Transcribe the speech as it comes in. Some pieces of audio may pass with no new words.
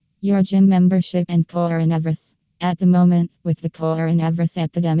Your gym membership and coronavirus. At the moment, with the coronavirus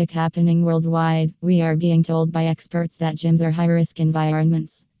epidemic happening worldwide, we are being told by experts that gyms are high risk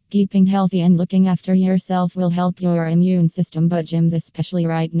environments. Keeping healthy and looking after yourself will help your immune system, but gyms, especially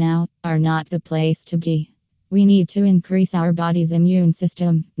right now, are not the place to be. We need to increase our body's immune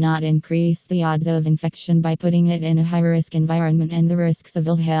system, not increase the odds of infection by putting it in a high risk environment and the risks of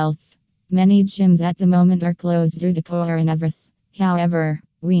ill health. Many gyms at the moment are closed due to coronavirus. However,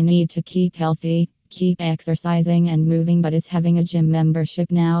 we need to keep healthy, keep exercising and moving, but is having a gym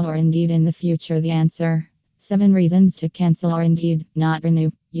membership now or indeed in the future the answer? 7 reasons to cancel or indeed not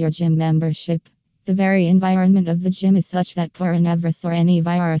renew your gym membership. The very environment of the gym is such that coronavirus, or any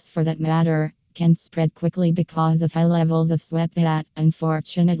virus for that matter, can spread quickly because of high levels of sweat that,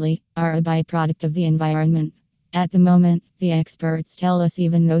 unfortunately, are a byproduct of the environment. At the moment, the experts tell us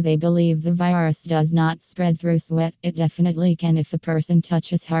even though they believe the virus does not spread through sweat, it definitely can if a person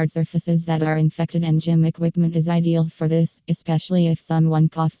touches hard surfaces that are infected, and gym equipment is ideal for this, especially if someone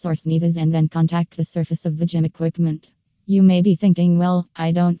coughs or sneezes and then contact the surface of the gym equipment. You may be thinking, well,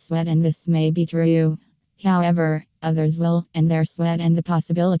 I don't sweat, and this may be true. However, others will, and their sweat and the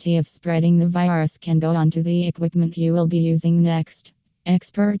possibility of spreading the virus can go onto the equipment you will be using next.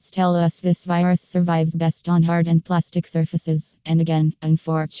 Experts tell us this virus survives best on hard and plastic surfaces, and again,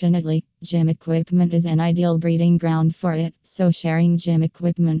 unfortunately, gym equipment is an ideal breeding ground for it, so sharing gym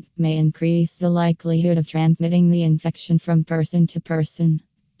equipment may increase the likelihood of transmitting the infection from person to person.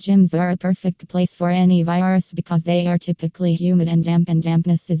 Gyms are a perfect place for any virus because they are typically humid and damp, and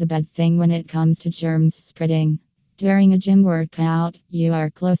dampness is a bad thing when it comes to germs spreading. During a gym workout, you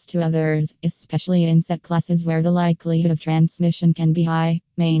are close to others, especially in set classes where the likelihood of transmission can be high,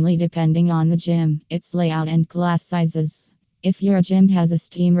 mainly depending on the gym, its layout and class sizes. If your gym has a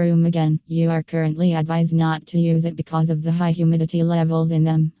steam room, again, you are currently advised not to use it because of the high humidity levels in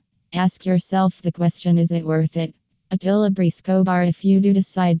them. Ask yourself the question, is it worth it? Attila Briscoe bar. If you do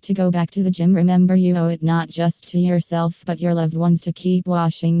decide to go back to the gym, remember you owe it not just to yourself but your loved ones to keep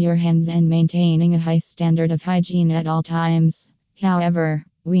washing your hands and maintaining a high standard of hygiene at all times. However,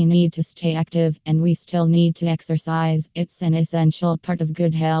 we need to stay active and we still need to exercise. It's an essential part of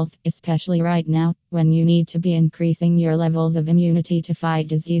good health, especially right now, when you need to be increasing your levels of immunity to fight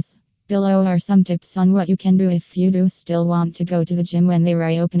disease. Below are some tips on what you can do if you do still want to go to the gym when they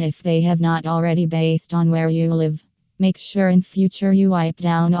reopen, if they have not already, based on where you live. Make sure in future you wipe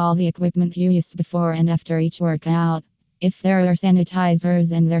down all the equipment you use before and after each workout. If there are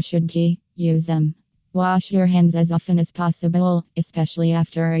sanitizers, and there should be, use them. Wash your hands as often as possible, especially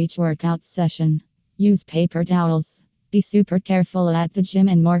after each workout session. Use paper towels. Be super careful at the gym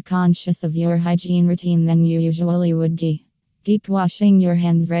and more conscious of your hygiene routine than you usually would be. Keep washing your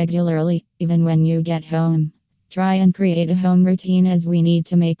hands regularly, even when you get home. Try and create a home routine, as we need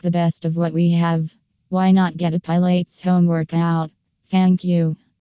to make the best of what we have. Why not get a Pilates home workout? Thank you.